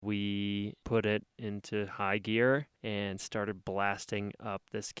we put it into high gear and started blasting up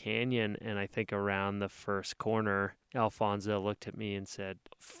this canyon. And I think around the first corner, Alfonso looked at me and said,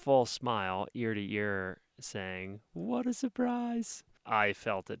 full smile, ear to ear, saying, "What a surprise." I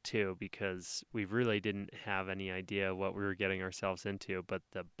felt it too because we really didn't have any idea what we were getting ourselves into, but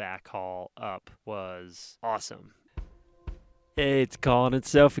the back haul up was awesome. Hey, it's calling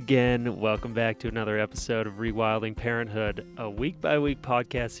itself again. Welcome back to another episode of Rewilding Parenthood, a week-by-week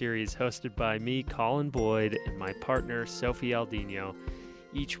podcast series hosted by me, Colin Boyd, and my partner, Sophie Aldino.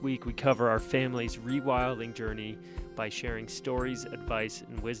 Each week we cover our family's rewilding journey by sharing stories, advice,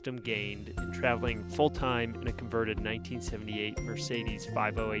 and wisdom gained in traveling full-time in a converted 1978 Mercedes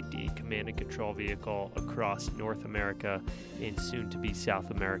 508D command and control vehicle across North America and soon-to-be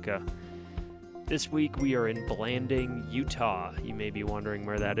South America. This week we are in Blanding, Utah. You may be wondering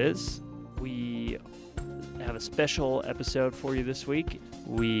where that is. We have a special episode for you this week.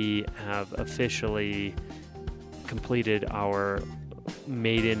 We have officially completed our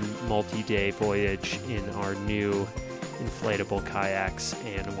maiden multi-day voyage in our new inflatable kayaks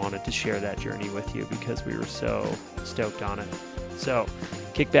and wanted to share that journey with you because we were so stoked on it. So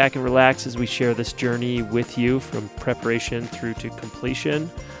kick back and relax as we share this journey with you from preparation through to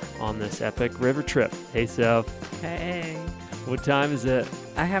completion on this epic river trip. Hey, Soph. Hey. What time is it?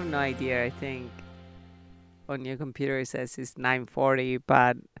 I have no idea. I think on your computer it says it's 9:40,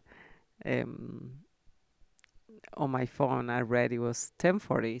 but on my phone I read it was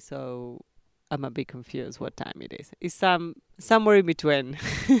 10:40, so I'm a bit confused what time it is. It's somewhere in between.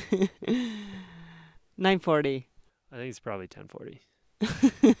 9:40. I think it's probably 10:40.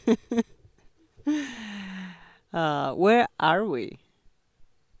 Where are we?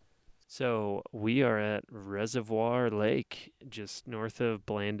 So we are at Reservoir Lake, just north of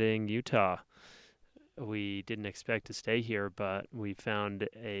Blanding, Utah. We didn't expect to stay here, but we found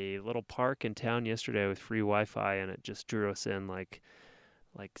a little park in town yesterday with free Wi-Fi, and it just drew us in like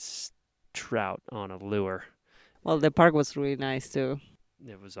trout on a lure. Well, the park was really nice too.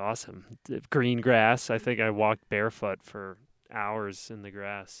 It was awesome. The green grass. I think I walked barefoot for hours in the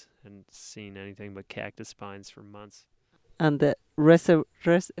grass and seen anything but cactus spines for months. And the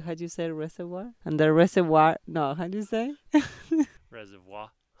how do you say reservoir? And the reservoir, no, how do you say?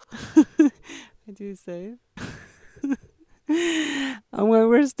 Reservoir. How do you say it? And where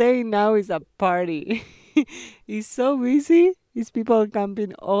we're staying now is a party. It's so busy. It's people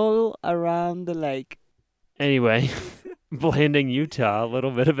camping all around the lake. Anyway, Blanding, Utah, a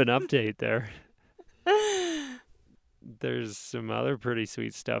little bit of an update there. There's some other pretty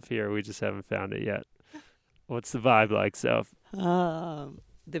sweet stuff here. We just haven't found it yet. What's the vibe like, Soph? The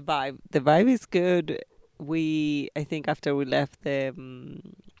vibe is good. I think after we left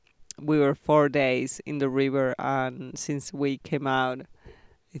we were 4 days in the river, and since we came out,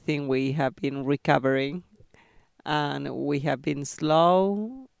 I think we have been recovering, and we have been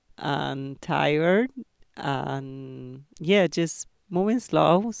slow and tired, and just moving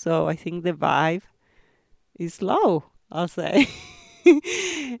slow. So I think the vibe is slow, I'll say.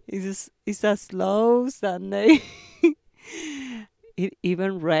 It's a slow Sunday. It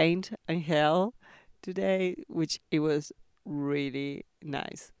even rained and hail today, which it was really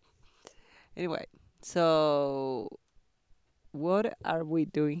nice. Anyway, so what are we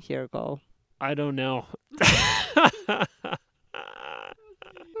doing here, Cole? I don't know.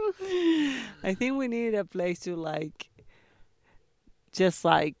 I think we need a place to just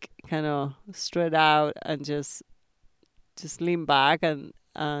kind of straight out and just lean back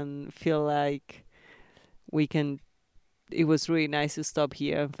and feel like we can. It was really nice to stop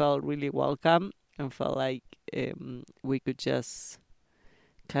here and felt really welcome and felt like we could just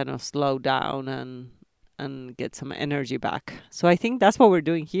kind of slow down and get some energy back. So I think that's what we're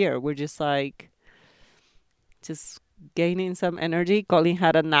doing here. We're just gaining some energy. Colin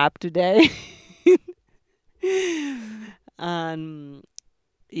had a nap today. And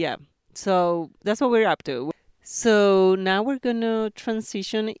so that's what we're up to. So now we're going to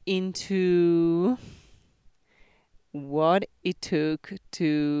transition into what it took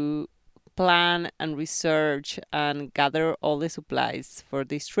to plan and research and gather all the supplies for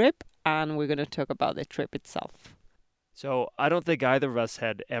this trip, and we're going to talk about the trip itself. So I don't think either of us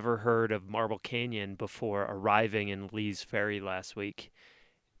had ever heard of Marble Canyon before arriving in Lee's Ferry last week.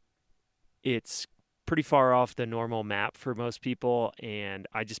 It's pretty far off the normal map for most people, and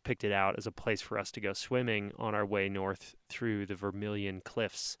I just picked it out as a place for us to go swimming on our way north through the Vermilion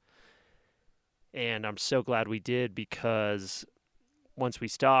Cliffs. And I'm so glad we did, because once we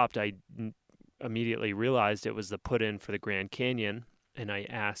stopped, I immediately realized it was the put-in for the Grand Canyon, and I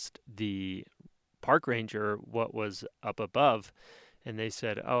asked the park ranger what was up above, And they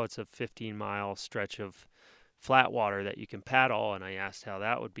said, oh, it's a 15-mile stretch of flat water that you can paddle. And I asked how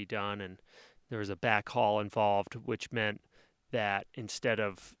that would be done. And there was a back haul involved, which meant that instead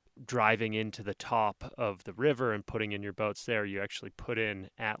of driving into the top of the river and putting in your boats there, you actually put in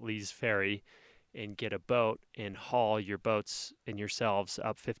at Lee's Ferry and get a boat and haul your boats and yourselves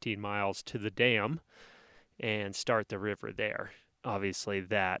up 15 miles to the dam and start the river there. Obviously,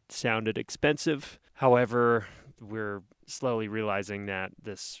 that sounded expensive. However, we're slowly realizing that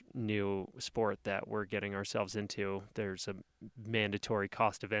this new sport that we're getting ourselves into, there's a mandatory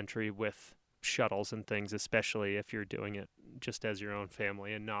cost of entry with shuttles and things, especially if you're doing it just as your own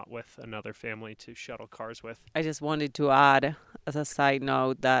family and not with another family to shuttle cars with. I just wanted to add as a side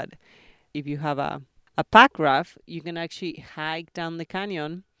note that if you have a pack raft, you can actually hike down the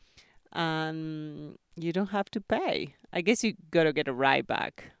canyon and you don't have to pay. I guess you got to get a ride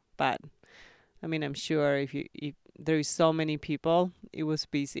back, but I mean, I'm sure if there is so many people, it was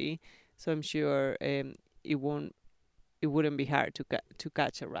busy, so I'm sure it wouldn't be hard to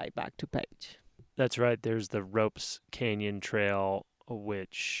catch a ride back to Page. That's right. There's the Ropes Canyon Trail,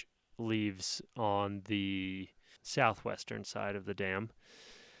 which leaves on the southwestern side of the dam.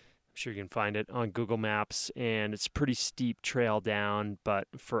 I'm sure you can find it on Google Maps, and it's a pretty steep trail down, but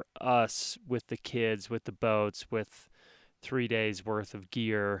for us, with the kids, with the boats, with 3 days worth of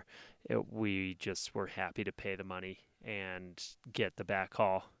gear, we just were happy to pay the money and get the back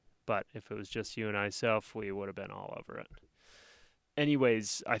haul. But if it was just you and I, Soph, we would have been all over it.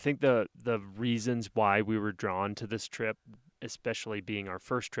 Anyways, I think the reasons why we were drawn to this trip, especially being our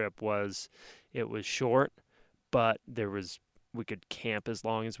first trip, was it was short, but we could camp as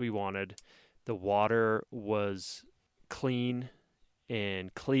long as we wanted. The water was clean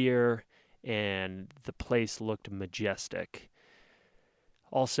and clear, and the place looked majestic.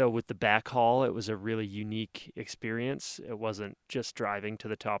 Also, with the back haul, it was a really unique experience. It wasn't just driving to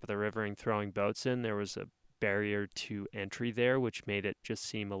the top of the river and throwing boats in. There was a barrier to entry there, which made it just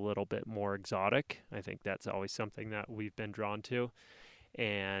seem a little bit more exotic. I think that's always something that we've been drawn to.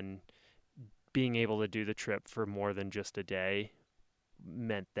 And being able to do the trip for more than just a day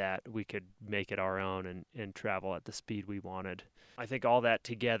meant that we could make it our own and travel at the speed we wanted. I think all that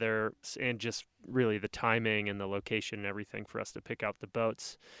together, and just really the timing and the location and everything for us to pick out the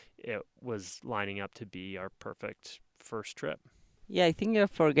boats, it was lining up to be our perfect first trip. Yeah, I think you're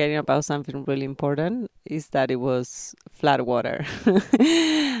forgetting about something really important, is that it was flat water.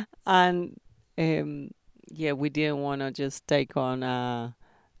 And we didn't want to just take on a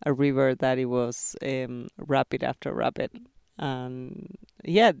river that it was rapid after rapid. And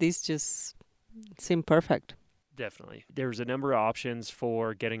this just seemed perfect. Definitely. There's a number of options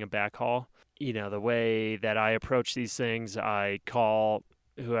for getting a backhaul. You know, the way that I approach these things, I call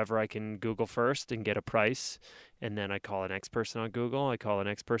whoever I can Google first and get a price. And then I call the next person on Google. I call the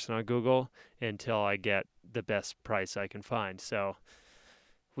next person on Google until I get the best price I can find. So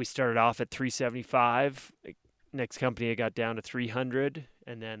we started off at $375. Next company I got down to $300,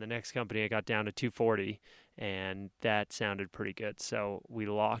 and then the next company I got down to $240, and that sounded pretty good. So we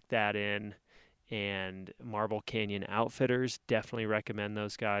locked that in, and Marble Canyon Outfitters, definitely recommend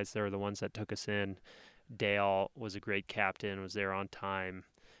those guys. They're the ones that took us in. Dale was a great captain, was there on time,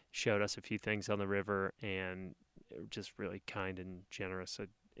 showed us a few things on the river, and just really kind and generous,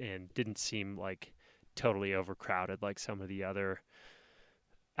 and didn't seem like totally overcrowded like some of the other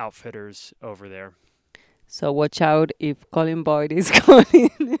outfitters over there. So watch out if Colin Boyd is calling.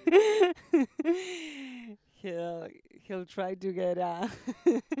 He'll try to get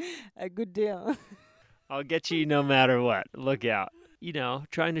a good deal. I'll get you no matter what. Look out. You know,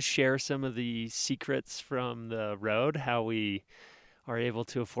 trying to share some of the secrets from the road, how we are able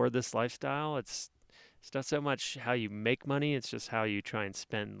to afford this lifestyle. It's not so much how you make money, it's just how you try and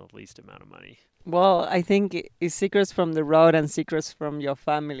spend the least amount of money. Well, I think it's secrets from the road and secrets from your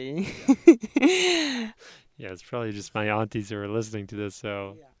family. Yeah, it's probably just my aunties who are listening to this,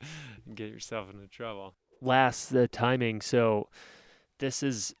 so get yourself into trouble. Last, the timing. So this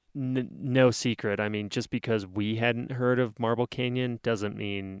is no secret. I mean, just because we hadn't heard of Marble Canyon doesn't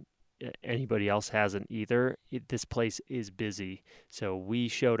mean anybody else hasn't either. This place is busy. So we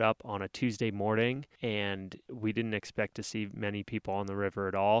showed up on a Tuesday morning, and we didn't expect to see many people on the river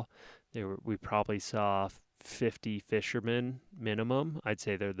at all. We probably saw 50 fishermen minimum. I'd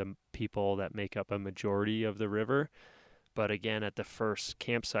say they're the people that make up a majority of the river. But again, at the first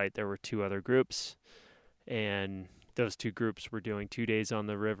campsite, there were two other groups, and those two groups were doing 2 days on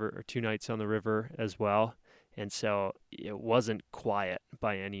the river, or 2 nights on the river as well. And so it wasn't quiet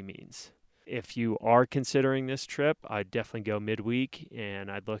by any means. If you are considering this trip, I'd definitely go midweek, and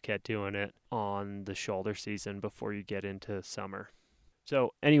I'd look at doing it on the shoulder season before you get into summer.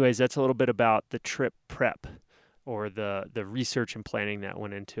 So, anyways, that's a little bit about the trip prep or the research and planning that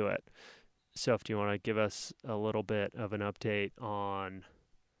went into it. Soph, do you want to give us a little bit of an update on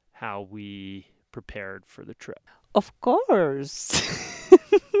how we prepared for the trip? Of course.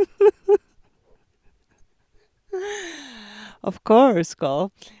 Of course,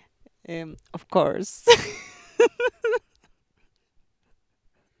 Cole. Of course.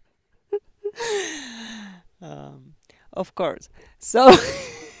 Of course. So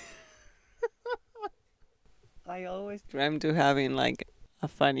I always dreamt to having like a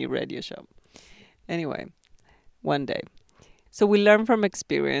funny radio show. Anyway, one day. So we learned from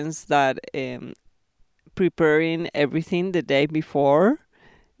experience that preparing everything the day before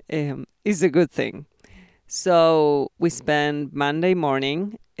is a good thing. So we spent Monday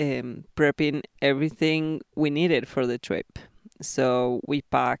morning prepping everything we needed for the trip. So we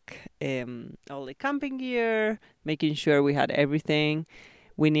pack all the camping gear, making sure we had everything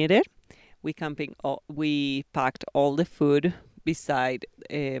we needed. We packed all the food beside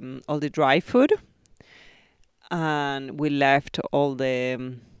all the dry food, and we left all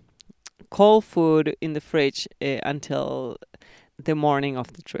the cold food in the fridge until the morning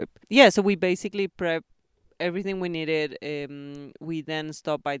of the trip. Yeah, so we basically prepped everything we needed. We then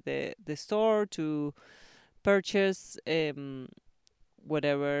stopped by the store to purchase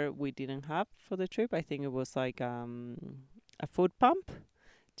whatever we didn't have for the trip. I think it was like a food pump,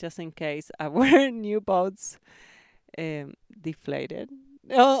 just in case our new boats deflated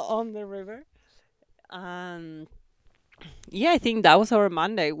on the river. And yeah, I think that was our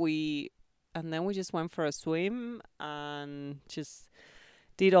Monday. And then we just went for a swim and just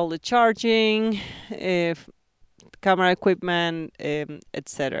did all the charging, camera equipment,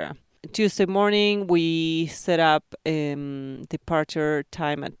 etc. Tuesday morning, we set up departure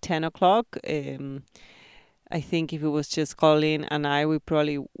time at 10 o'clock. I think if it was just Colin and I, we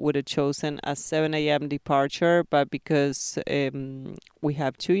probably would have chosen a 7 a.m. departure. But because we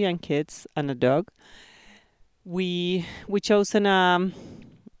have 2 young kids and a dog, we chosen a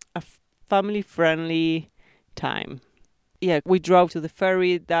family-friendly time. Yeah, we drove to the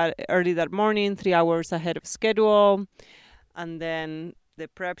ferry that early that morning, 3 hours ahead of schedule, and then the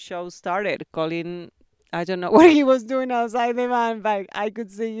prep show started. Colin, I don't know what he was doing outside the van, but I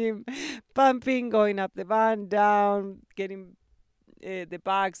could see him pumping, going up the van, down, getting the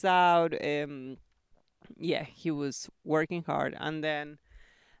bags out. Yeah, he was working hard, and then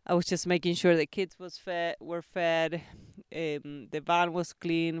I was just making sure the kids were fed. The van was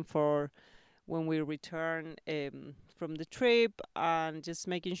clean for when we return from the trip, and just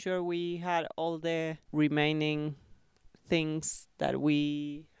making sure we had all the remaining things that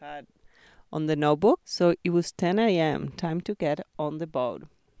we had on the notebook. So it was 10 a.m. time to get on the boat.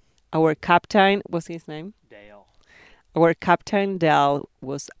 Our captain, what's his name? Dale. Our captain Dale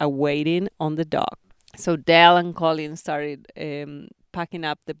was awaiting on the dock. So Dale and Colin started packing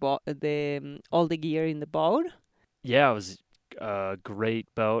up all the gear in the boat. Yeah, it was a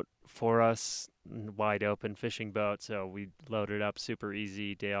great boat for us, wide open fishing boat. So we loaded up super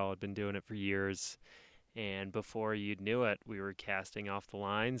easy. Dale had been doing it for years. And before you knew it, we were casting off the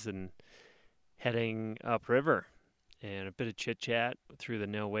lines and heading upriver. And a bit of chit-chat through the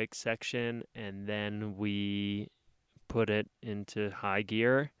no-wake section. And then we put it into high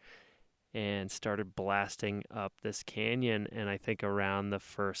gear and started blasting up this canyon. And I think around the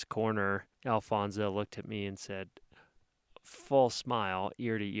first corner, Alfonso looked at me and said, full smile,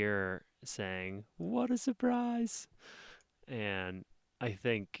 ear to ear, saying, "What a surprise." And I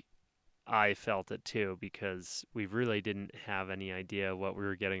think I felt it too, because we really didn't have any idea what we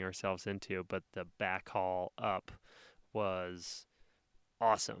were getting ourselves into, but the backhaul up was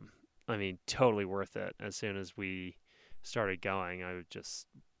awesome. I mean, totally worth it. As soon as we started going, I just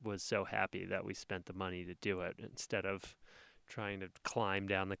was so happy that we spent the money to do it instead of trying to climb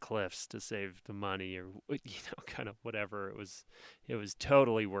down the cliffs to save the money, or kind of whatever. It was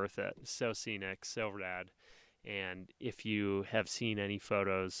totally worth it. So scenic, so rad. And if you have seen any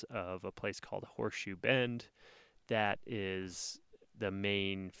photos of a place called Horseshoe Bend, that is the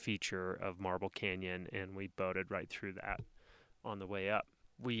main feature of Marble Canyon, and we boated right through that on the way up.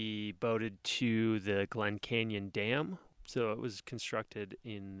 We boated to the Glen Canyon Dam. So it was constructed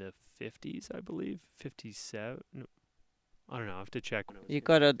in the 50s, I believe. 57? No, I don't know. I have to check. You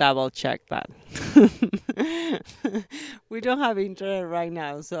got to double check that. We don't have internet right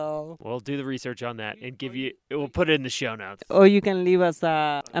now, so... We'll do the research on that and we'll put it in the show notes. Or you can leave us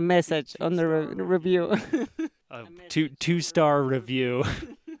a message on the review. A two-star review.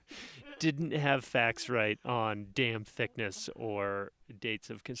 Didn't have facts right on dam thickness or dates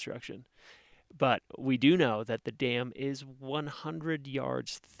of construction. But we do know that the dam is 100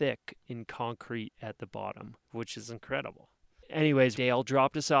 yards thick in concrete at the bottom, which is incredible. Anyways, Dale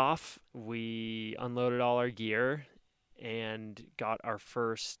dropped us off. We unloaded all our gear and got our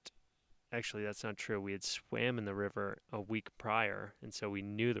first. Actually, that's not true. We had swam in the river a week prior, and so we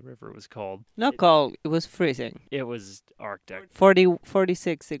knew the river was cold. Not cold, it was freezing. It was Arctic.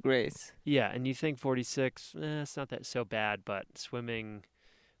 46 degrees. Yeah, and you think 46, it's not that so bad, but swimming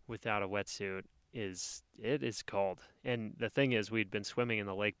without a wetsuit is cold. And the thing is, we'd been swimming in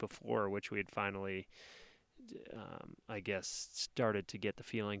the lake before, which we had finally, I guess, started to get the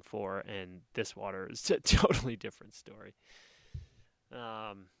feeling for, and this water is a totally different story.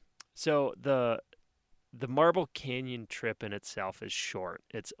 So the Marble Canyon trip in itself is short.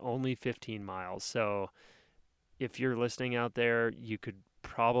 It's only 15 miles. So if you're listening out there, you could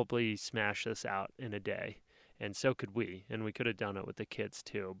probably smash this out in a day. And so could we. And we could have done it with the kids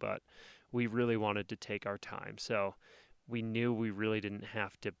too. But we really wanted to take our time. So we knew we really didn't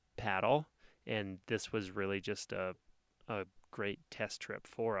have to paddle. And this was really just a great test trip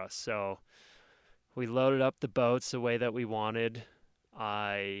for us. So we loaded up the boats the way that we wanted.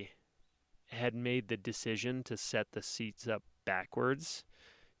 I had made the decision to set the seats up backwards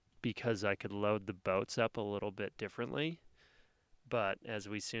because I could load the boats up a little bit differently. But as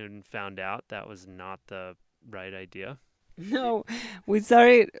we soon found out, that was not the right idea. No, we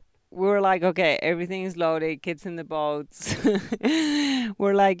started. We were like, okay, everything is loaded, kids in the boats.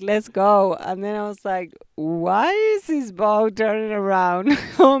 We're like, let's go. And then I was like, why is this boat turning around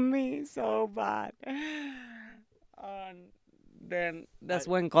on me so bad? Then that's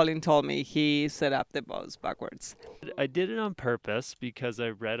when Colin told me he set up the boats backwards. I did it on purpose because I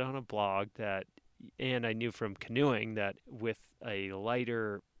read on a blog that, and I knew from canoeing that with a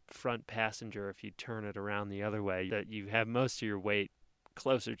lighter front passenger, if you turn it around the other way, that you have most of your weight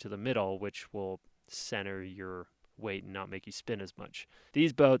closer to the middle, which will center your weight and not make you spin as much.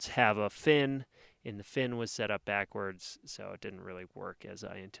 These boats have a fin, and the fin was set up backwards, so it didn't really work as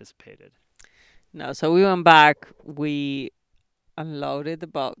I anticipated. No, so we went back. We unloaded the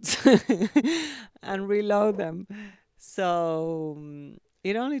boats and reload them. So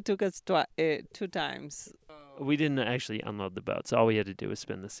it only took us 2 times. We didn't actually unload the boats. All we had to do was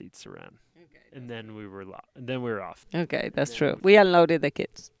spin the seats around, and then we were off. Okay, that's true. We unloaded the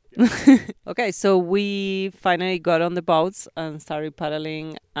kids. Okay, so we finally got on the boats and started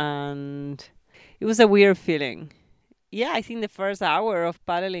paddling, and it was a weird feeling. Yeah, I think the first hour of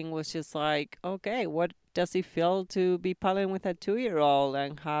paddling was just like, okay, what does it feel to be paddling with a 2-year-old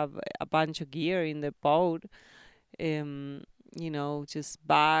and have a bunch of gear in the boat? Just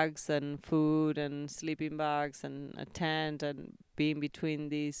bags and food and sleeping bags and a tent and being between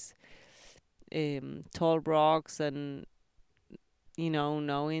these tall rocks and,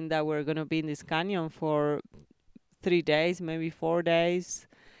 knowing that we're going to be in this canyon for 3 days, maybe 4 days.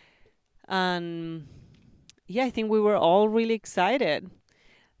 And yeah, I think we were all really excited.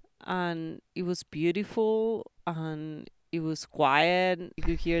 And it was beautiful and it was quiet. You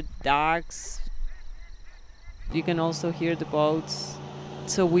could hear ducks. You can also hear the boats.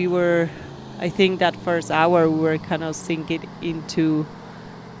 So I think that first hour we were kind of sinking into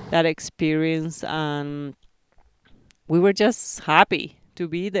that experience and we were just happy to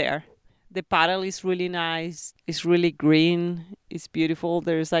be there. The paddle is really nice. It's really green. It's beautiful.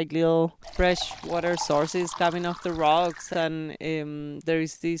 There's like little fresh water sources coming off the rocks, and there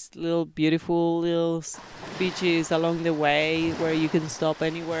is these little beautiful little beaches along the way where you can stop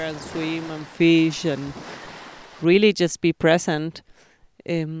anywhere and swim and fish and really just be present.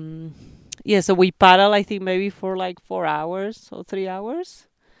 So we paddle, I think maybe for like 4 hours or 3 hours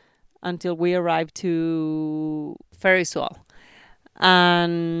until we arrived to Ferriswell.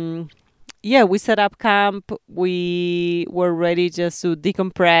 And yeah, we set up camp. We were ready just to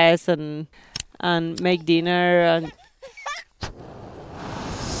decompress and make dinner and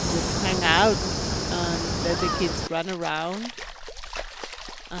just hang out and let the kids run around.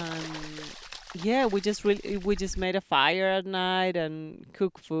 And yeah, we just made a fire at night and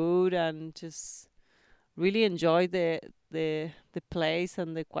cooked food and just really enjoyed the place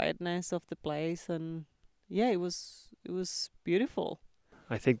and the quietness of the place. And yeah, it was beautiful.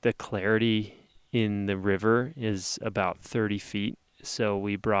 I think the clarity in the river is about 30 feet. So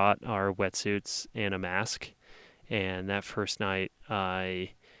we brought our wetsuits and a mask. And that first night, after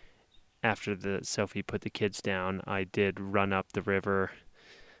Sophie put the kids down, I did run up the river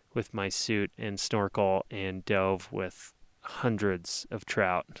with my suit and snorkel and dove with hundreds of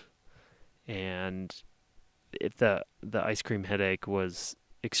trout. And the ice cream headache was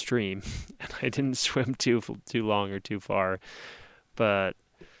extreme. And I didn't swim too long or too far. But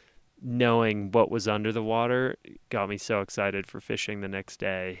knowing what was under the water got me so excited for fishing the next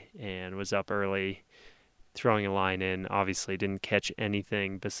day, and was up early throwing a line in. Obviously didn't catch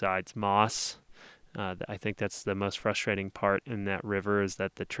anything besides moss. I think that's the most frustrating part in that river, is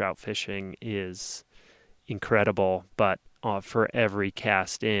that the trout fishing is incredible, but for every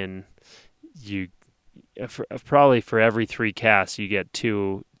cast in, you probably for every 3 casts you get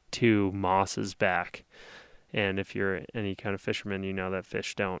two mosses back. And if you're any kind of fisherman, you know that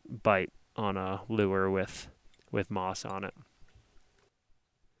fish don't bite on a lure with moss on it.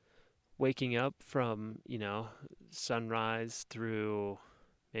 Waking up from, sunrise through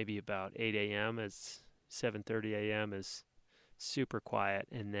maybe about 8 a.m. is 7:30 a.m. is super quiet,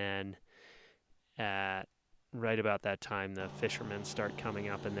 and then at right about that time the fishermen start coming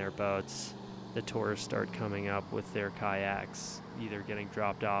up in their boats. The tourists start coming up with their kayaks, either getting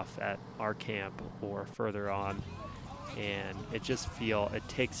dropped off at our camp or further on. And it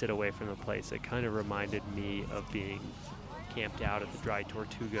takes it away from the place. It kind of reminded me of being camped out at the Dry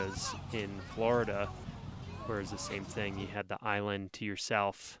Tortugas in Florida, where it's the same thing. You had the island to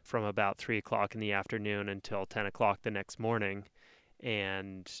yourself from about 3 o'clock in the afternoon until 10 o'clock the next morning.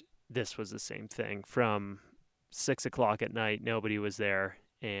 And this was the same thing. From 6 o'clock at night, nobody was there.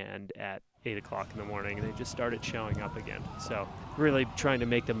 And at 8 o'clock in the morning, they just started showing up again. So really trying to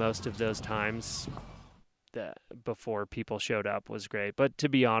make the most of those times that before people showed up was great. But to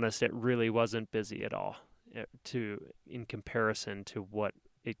be honest, it really wasn't busy at all in comparison to what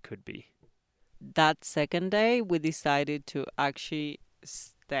it could be. That second day, we decided to actually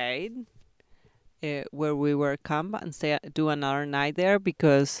stay where we were camped and do another night there,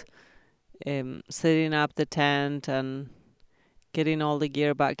 because setting up the tent and getting all the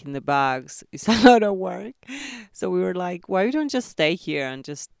gear back in the bags is a lot of work. So we were like, why don't just stay here and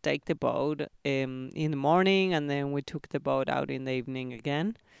just take the boat in the morning, and then we took the boat out in the evening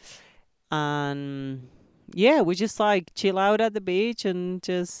again. And yeah, we just like chill out at the beach and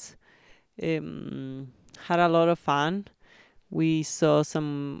just had a lot of fun. We saw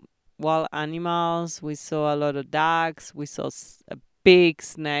some wild animals. We saw a lot of ducks. We saw a big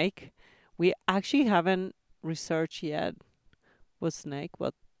snake. We actually haven't researched yet what snake.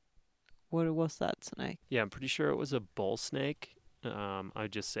 What was that snake? Yeah, I'm pretty sure it was a bull snake. I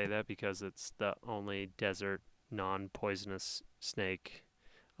just say that because it's the only desert non-poisonous snake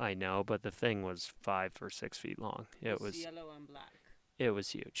I know, but the thing was 5 or 6 feet long. It was yellow and black. It was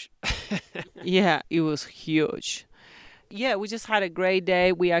huge. Yeah, it was huge. Yeah, we just had a great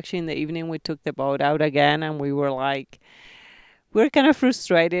day. We actually, in the evening, we took the boat out again, and we were kind of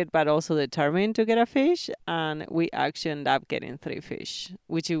frustrated, but also determined to get a fish. And we actually ended up getting 3 fish,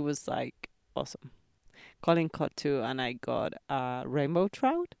 which it was like awesome. Colin caught 2, and I got a rainbow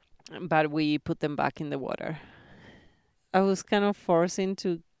trout, but we put them back in the water. I was kind of forcing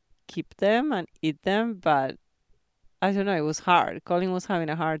to keep them and eat them, but I don't know, it was hard. Colin was having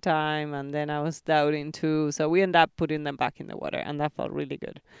a hard time, and then I was doubting too. So we ended up putting them back in the water, and that felt really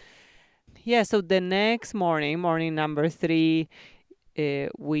good. Yeah, so the next morning number 3,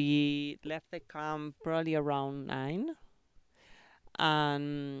 we left the camp probably around 9.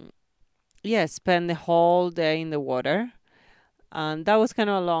 And yeah, spent the whole day in the water. And that was kind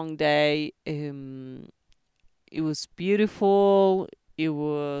of a long day. It was beautiful. It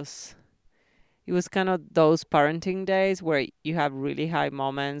was kind of those parenting days where you have really high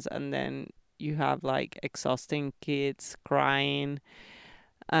moments, and then you have like exhausting kids crying,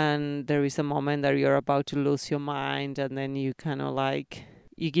 and there is a moment that you're about to lose your mind, and then you kind of like,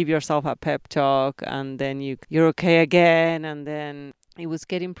 you give yourself a pep talk, and then you're okay again. And then it was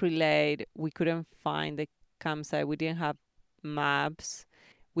getting pretty late. We couldn't find the campsite. We didn't have maps.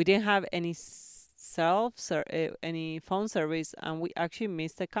 We didn't have any any phone service, and we actually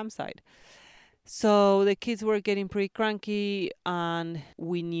missed the campsite. So the kids were getting pretty cranky, and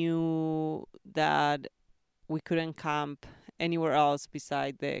we knew that we couldn't camp anywhere else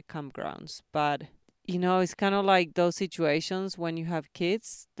beside the campgrounds. But, it's kind of like those situations when you have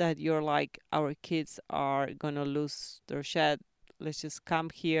kids that you're like, our kids are going to lose their shed. Let's just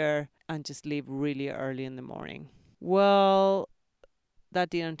camp here and just leave really early in the morning. Well, that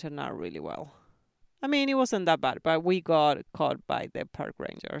didn't turn out really well. I mean, it wasn't that bad, but we got caught by the park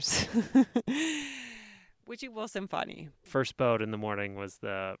rangers, which it wasn't funny. First boat in the morning was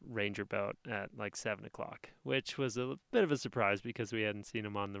the ranger boat at like 7 o'clock, which was a bit of a surprise because we hadn't seen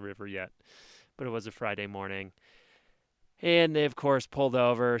them on the river yet. But it was a Friday morning. And they, of course, pulled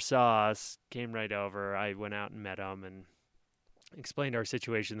over, saw us, came right over. I went out and met them and explained our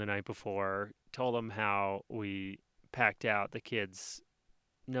situation the night before, told them how we packed out the kids'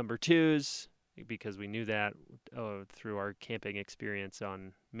 number 2s because we knew that through our camping experience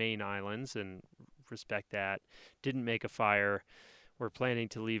on main islands, and respect that. Didn't make a fire. We're planning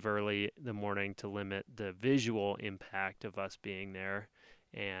to leave early in the morning to limit the visual impact of us being there,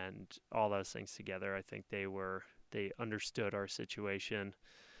 and all those things together. I think they understood our situation.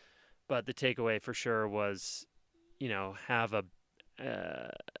 But the takeaway for sure was, have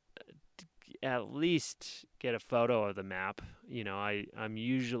at least get a photo of the map. I'm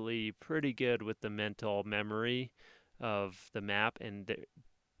usually pretty good with the mental memory of the map, and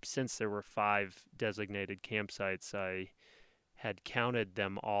since there were 5 designated campsites, I had counted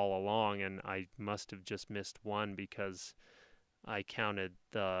them all along, and I must have just missed one because I counted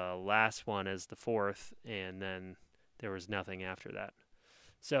the last one as the 4th, and then there was nothing after that.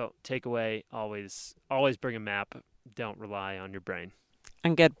 So takeaway, always bring a map. Don't rely on your brain.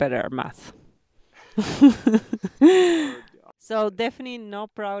 And get better at math. So definitely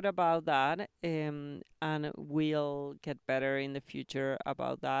not proud about that, and we'll get better in the future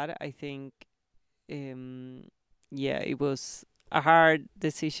about that. I think, it was a hard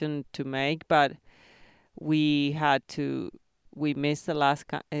decision to make, but we missed the last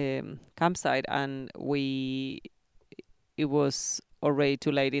campsite, and it was already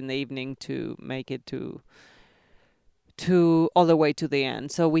too late in the evening to make it to all the way to the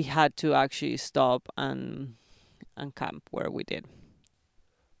end. So we had to actually stop and camp where we did.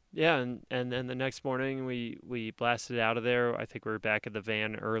 Yeah, and then the next morning we blasted out of there. I think we were back at the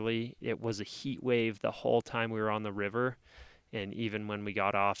van early. It was a heat wave the whole time we were on the river, and even when we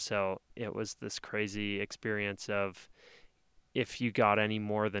got off. So it was this crazy experience of, if you got any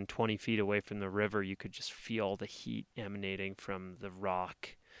more than 20 feet away from the river, you could just feel the heat emanating from the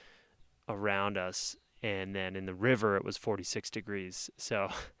rock around us. And then in the river, it was 46 degrees. So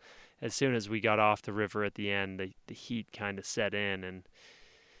as soon as we got off the river at the end, the heat kind of set in,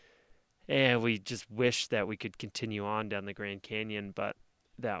 and we just wished that we could continue on down the Grand Canyon, but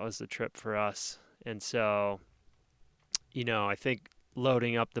that was the trip for us. And so, I think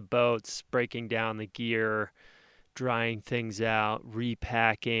loading up the boats, breaking down the gear, drying things out,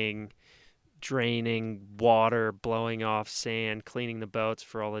 repacking, draining water, blowing off sand, cleaning the boats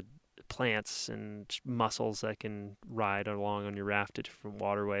for all the plants and mussels that can ride along on your raft to different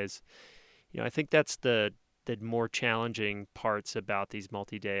waterways. I think that's the more challenging parts about these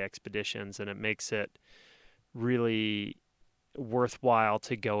multi-day expeditions, and it makes it really worthwhile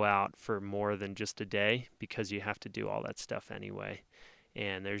to go out for more than just a day, because you have to do all that stuff anyway.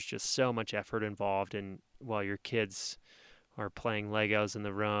 And there's just so much effort involved, and while your kids are playing Legos in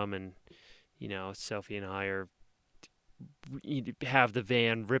the room, and Sophie and I have the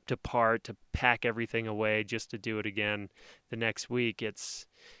van ripped apart to pack everything away just to do it again the next week,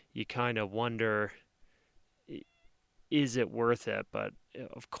 you kind of wonder, is it worth it? But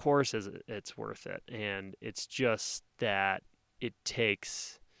of course it's worth it. And it's just that it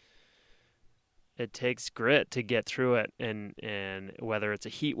takes grit to get through it, and whether it's a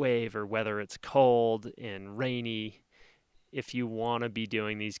heat wave or whether it's cold and rainy, if you want to be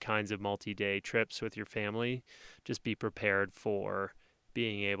doing these kinds of multi-day trips with your family, just be prepared for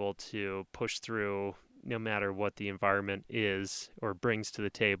being able to push through no matter what the environment is or brings to the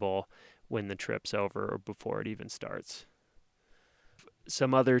table when the trip's over or before it even starts.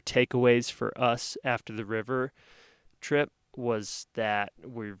 Some other takeaways for us after the river trip was that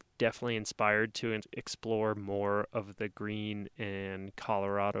we're definitely inspired to explore more of the Green and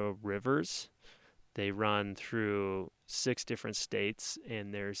Colorado rivers. They run through 6 different states,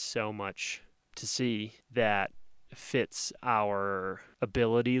 and there's so much to see that fits our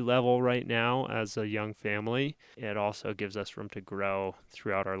ability level right now as a young family. It also gives us room to grow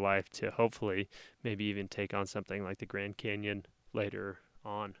throughout our life to hopefully maybe even take on something like the Grand Canyon later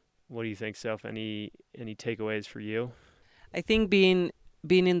on. What do you think, Soph? Any takeaways for you? I think being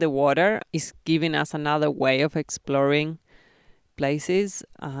in the water is giving us another way of exploring places,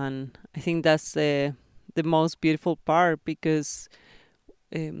 and I think that's the most beautiful part, because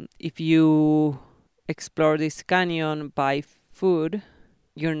if you explore this canyon by foot,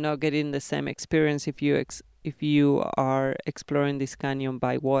 you're not getting the same experience if you are exploring this canyon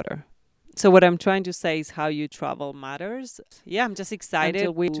by water. So what I'm trying to say is how you travel matters. Yeah, I'm just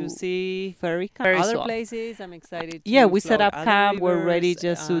excited to see other places. I'm excited. We set up camp. We're ready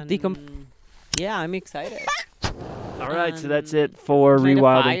just to decompress. Yeah, I'm excited. All right, so that's it for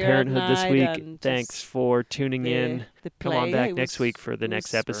Rewilding Parenthood this week. Thanks for tuning in. the Come on play. back It next was- week for the it next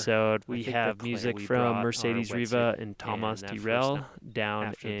was- episode. I We think have the music clan we from brought on Mercedes our Riva wetsuit, and Tomas and that Direl first down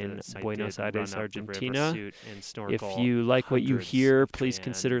after in this, I Buenos did run Aires, up the river Argentina. suit and If snorkel you like what you hundreds hear, of please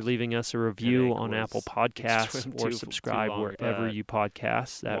consider and leaving us a review headache on Apple was Podcasts swim or too subscribe long, wherever but you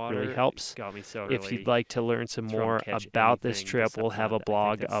podcast. That really water helps. got me so If early. you'd like to learn some Throw 'em more catch about this anything trip, this we'll have a upland.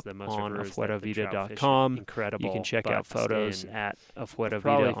 I think blog that's up the most on rivers that the trout fish are afueravida.com. incredible. You can check but out photos staying at probably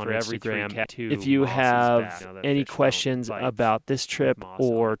Afueravida on for every three Instagram. cat- two If you mosses have back. Now that any fish don't questions bite about this trip moss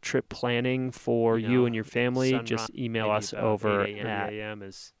or on it. trip planning for You you know, and your family, sunrise just email maybe us about over 8 at a.m.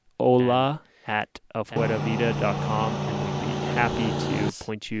 is hola@afueravida.com, and we'd be happy to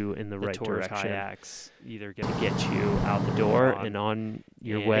point you in the the right tour direction kayaks either to get you out the door and on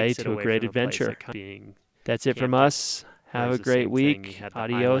your way to a great adventure. Being That's it from camping. us. Have a Whereas the great same thing, you week. had the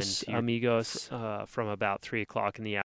Adios, island, amigos. from about 3 o'clock in the